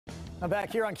I'm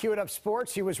back here on Q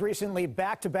Sports. He was recently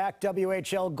back-to-back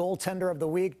WHL Goaltender of the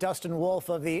Week, Dustin Wolf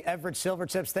of the Everett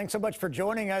Silvertips. Thanks so much for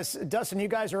joining us. Dustin, you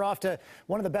guys are off to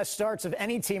one of the best starts of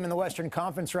any team in the Western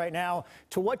Conference right now.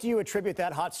 To what do you attribute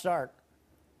that hot start?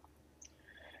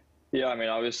 Yeah, I mean,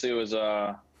 obviously it was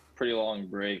a pretty long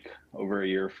break, over a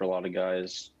year for a lot of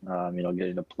guys,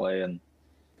 getting to play. And,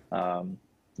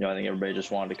 I think everybody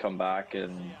just wanted to come back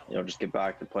and, just get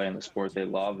back to playing the sport they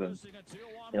love and,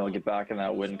 get back in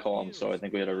that win column. So I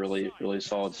think we had a really, really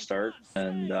solid start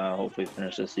and hopefully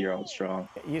finish this year out strong.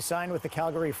 You signed with the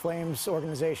Calgary Flames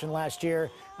organization last year.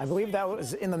 I believe that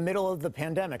was in the middle of the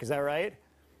pandemic. Is that right?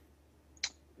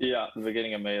 Yeah, the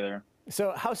beginning of May there.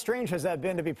 So how strange has that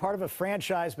been to be part of a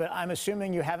franchise, but I'm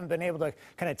assuming you haven't been able to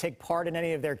kind of take part in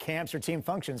any of their camps or team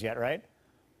functions yet, right?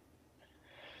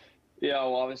 Yeah,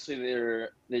 well, obviously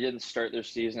they didn't start their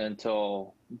season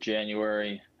until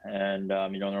January, and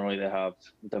normally they have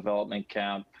development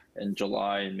camp in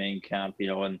July and main camp,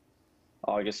 in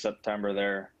August, September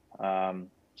there.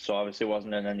 So obviously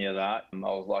wasn't in any of that. I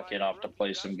was lucky enough to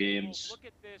play some games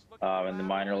in the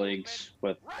minor leagues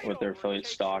with their affiliate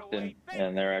Stockton,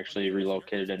 and they're actually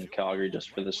relocated in Calgary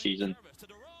just for the season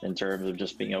in terms of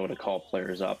just being able to call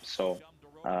players up. So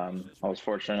I was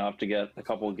fortunate enough to get a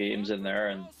couple of games in there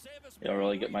and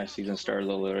really get my season started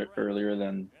a little bit earlier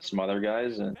than some other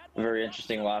guys. And a very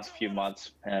interesting last few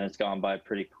months, and it's gone by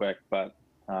pretty quick, but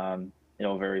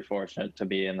very fortunate to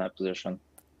be in that position.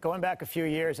 Going back a few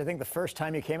years, I think the first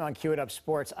time you came on Q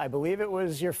Sports, I believe it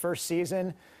was your first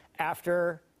season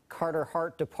after Carter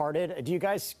Hart departed. Do you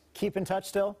guys keep in touch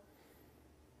still?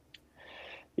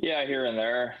 Yeah, here and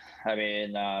there. I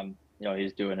mean,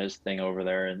 he's doing his thing over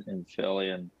there in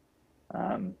Philly,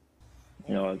 and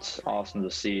it's awesome to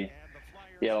see.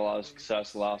 He had a lot of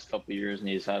success the last couple of years, and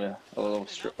he's had a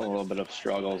little bit of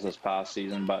struggles this past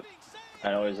season. But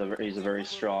I know he's a very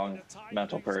strong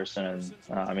mental person, and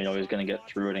he's going to get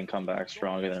through it and come back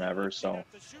stronger than ever. So,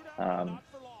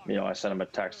 I sent him a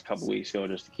text a couple weeks ago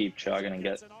just to keep chugging and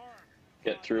get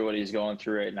through what he's going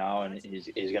through right now, and he's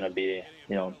going to be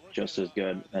just as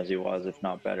good as he was, if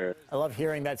not better. I love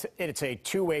hearing that it's a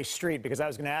two-way street, because I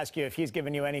was going to ask you if he's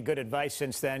given you any good advice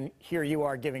since then. Here you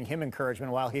are giving him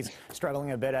encouragement while he's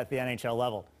struggling a bit at the NHL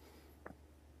level.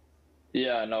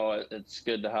 Yeah, no, it's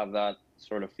good to have that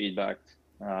sort of feedback,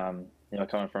 coming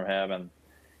from him. And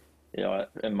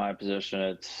in my position,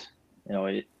 it's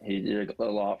he did a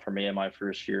lot for me in my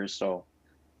first year, so.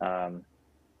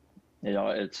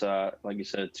 It's, like you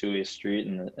said, a two-way street,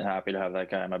 and happy to have that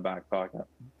guy in my back pocket.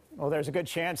 Well, there's a good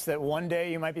chance that one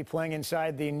day you might be playing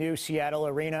inside the new Seattle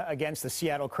arena against the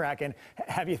Seattle Kraken.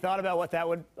 Have you thought about what that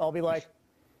would all be like?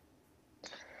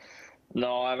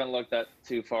 No, I haven't looked that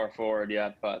too far forward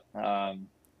yet, but,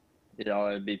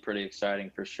 it'd be pretty exciting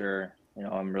for sure.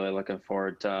 I'm really looking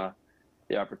forward to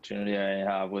the opportunity I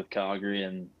have with Calgary,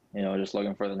 and, just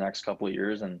looking for the next couple of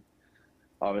years. And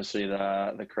obviously,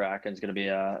 the Kraken's going to be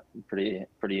a pretty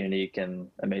unique and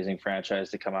amazing franchise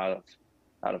to come out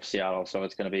of Seattle. So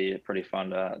it's going to be pretty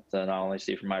fun to not only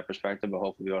see from my perspective, but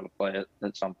hopefully be able to play it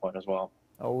at some point as well.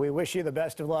 Oh, we wish you the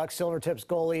best of luck. Silvertips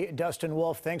goalie Dustin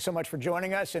Wolf, thanks so much for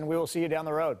joining us, and we will see you down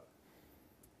the road.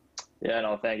 Yeah,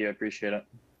 no, thank you. I appreciate it.